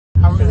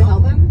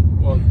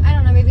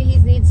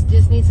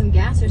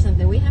gas or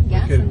something. We have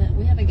gas in it.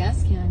 We have a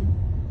gas can.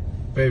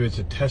 Babe, it's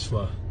a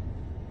Tesla.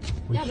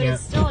 We yeah, but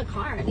it's still a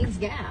car. It needs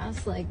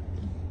gas. Like.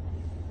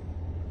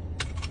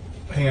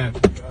 Hang on.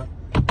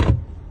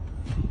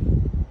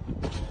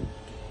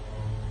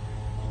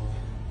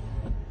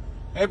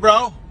 Hey,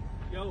 bro.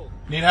 Yo.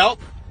 Need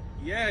help?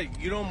 Yeah,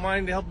 you don't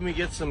mind helping me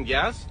get some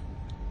gas?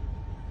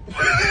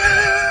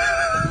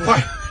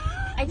 What?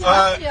 I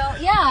told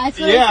you. Yeah, it's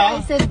what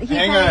I said. He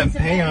hang on.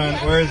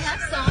 Yes, Where's?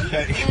 have some.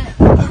 Okay.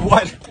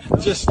 What?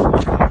 Just to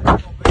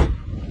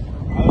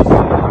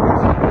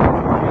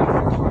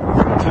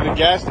the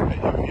gas.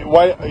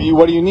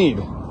 What do you need?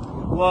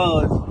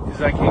 Well,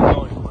 because I can't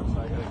go anymore, so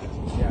I gotta get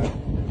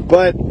some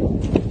gas.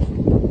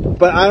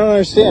 But I don't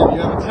understand. You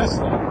have a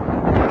Tesla.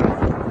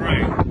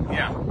 Right.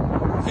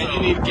 Yeah. And you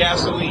need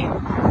gasoline.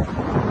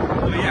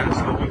 Well, yeah,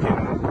 so we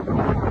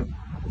can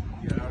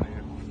get out of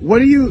here. What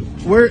do you?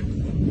 Where?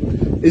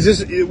 Is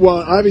this? Well,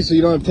 obviously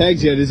you don't have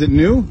tags yet. Is it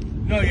new?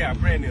 No, yeah,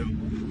 brand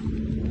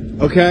new.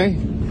 Okay.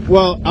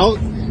 Well,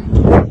 I've never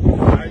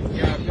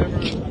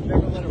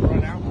let it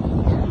run out.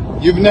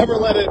 You've never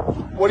let it.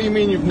 What do you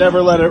mean you've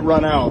never let it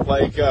run out?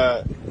 Like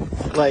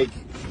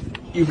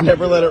you've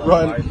never let it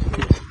run.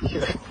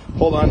 Here,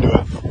 hold on to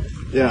it.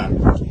 Yeah.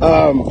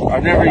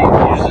 I've never used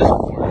this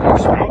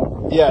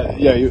before. Yeah.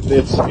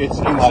 It's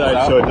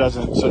inside, so it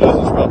doesn't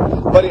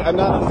spill. Buddy, I'm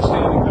not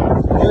understanding that.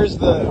 Where's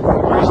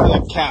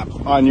the cap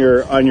on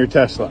your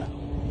Tesla?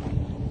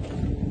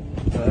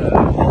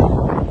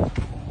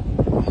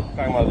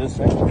 Talking about this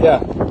thing? Yeah.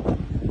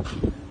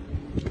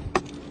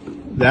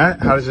 That?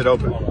 How does it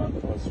open? Hold on,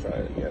 let's try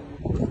it again.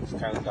 It's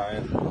kind of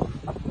dying.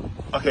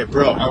 Okay,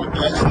 bro,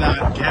 that's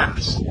not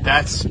gas.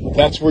 That's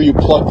where you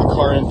plug the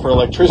car in for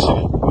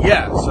electricity.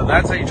 Yeah, so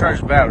that's how you charge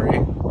the battery.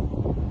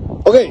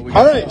 Okay,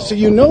 all right. So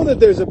you know that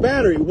there's a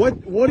battery.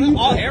 What do you?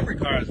 Every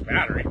car has a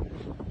battery.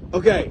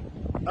 Okay,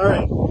 all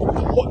right.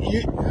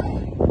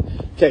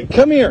 Okay,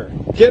 come here.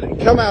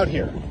 Come out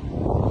here.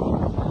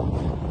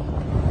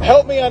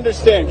 Help me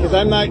understand, because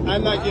I'm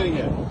not getting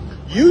it.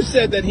 You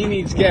said that he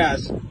needs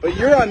gas, but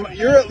you're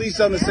at least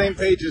on the same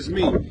page as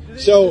me.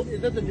 So is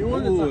that the new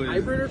one? It's a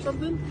hybrid or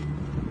something?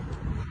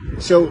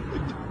 So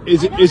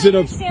is it a? I don't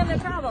understand the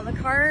problem. The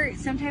car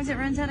sometimes it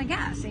runs out of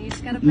gas, and you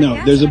just gotta put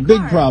gas There's in a the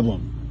big car.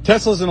 problem.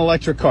 Tesla's an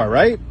electric car,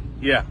 right?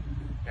 Yeah.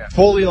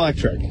 Fully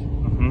electric.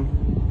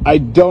 Mm-hmm. I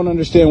don't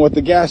understand what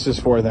the gas is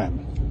for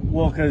then.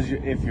 Well, because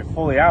if you're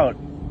fully out,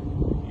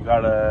 you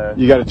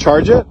gotta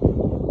charge it.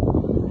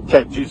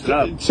 Okay, juice it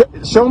up.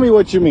 Show me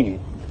what you mean.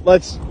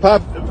 Let's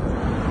pop.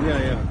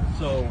 Yeah.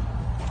 So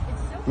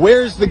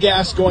where's the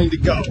gas going to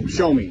go?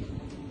 Show me.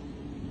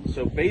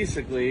 So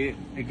basically,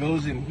 it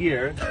goes in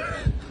here.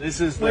 This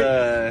is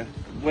the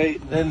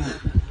then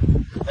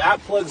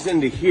that plugs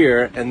into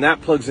here, and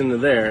that plugs into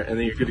there, and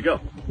then you're good to go.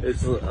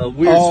 It's a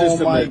weird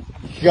system. Oh my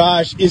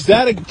gosh, is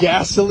that a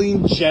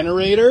gasoline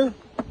generator?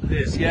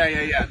 This,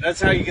 yeah.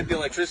 That's how you get the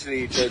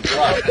electricity to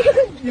drop.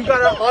 You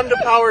got a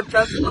Honda-powered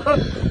Tesla.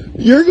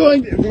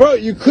 Bro,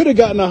 you could have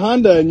gotten a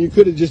Honda, and you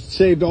could have just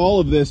saved all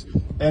of this,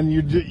 and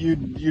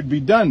you'd be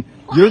done.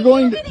 Well, You're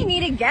going to. You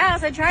needed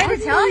gas. I tried to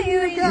tell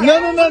you.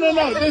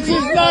 No. This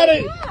is not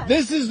it.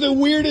 This is the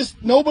weirdest.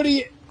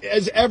 Nobody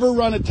has ever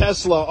run a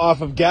Tesla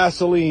off of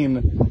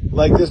gasoline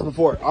like this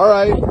before. All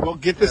right, well,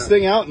 get this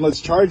thing out and let's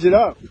charge it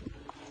up.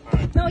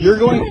 No, you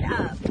fill it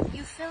up.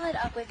 You fill it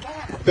up with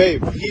gas.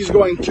 Babe, he's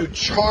going to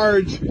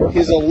charge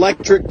his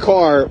electric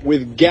car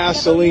with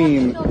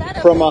gasoline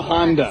from a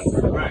Honda.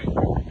 Right.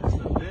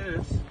 So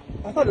this.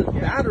 I thought his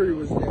battery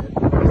was dead.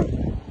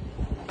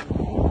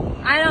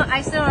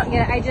 I still don't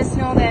get it. I just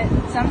know that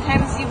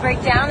sometimes you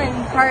break down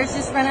and cars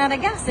just run out of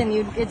gas, and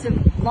it's a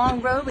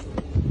long road.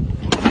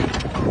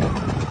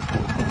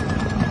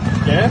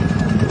 Yeah?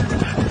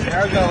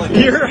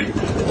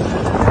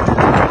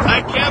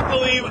 I can't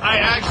believe I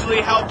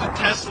actually helped a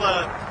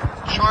Tesla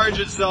charge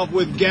itself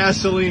with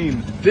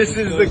gasoline. This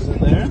is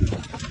there.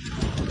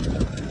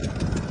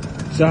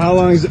 So how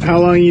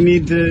long you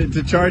need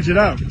to charge it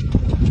up?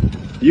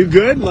 You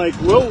good? Like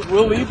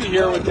we'll leave you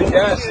here with the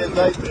gas, and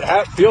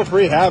feel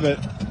free, have it.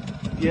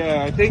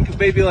 Yeah, I think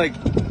maybe like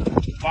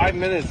 5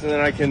 minutes, and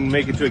then I can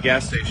make it to a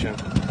gas station.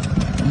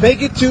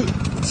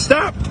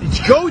 Stop!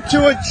 Go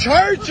to a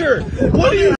charger! What are you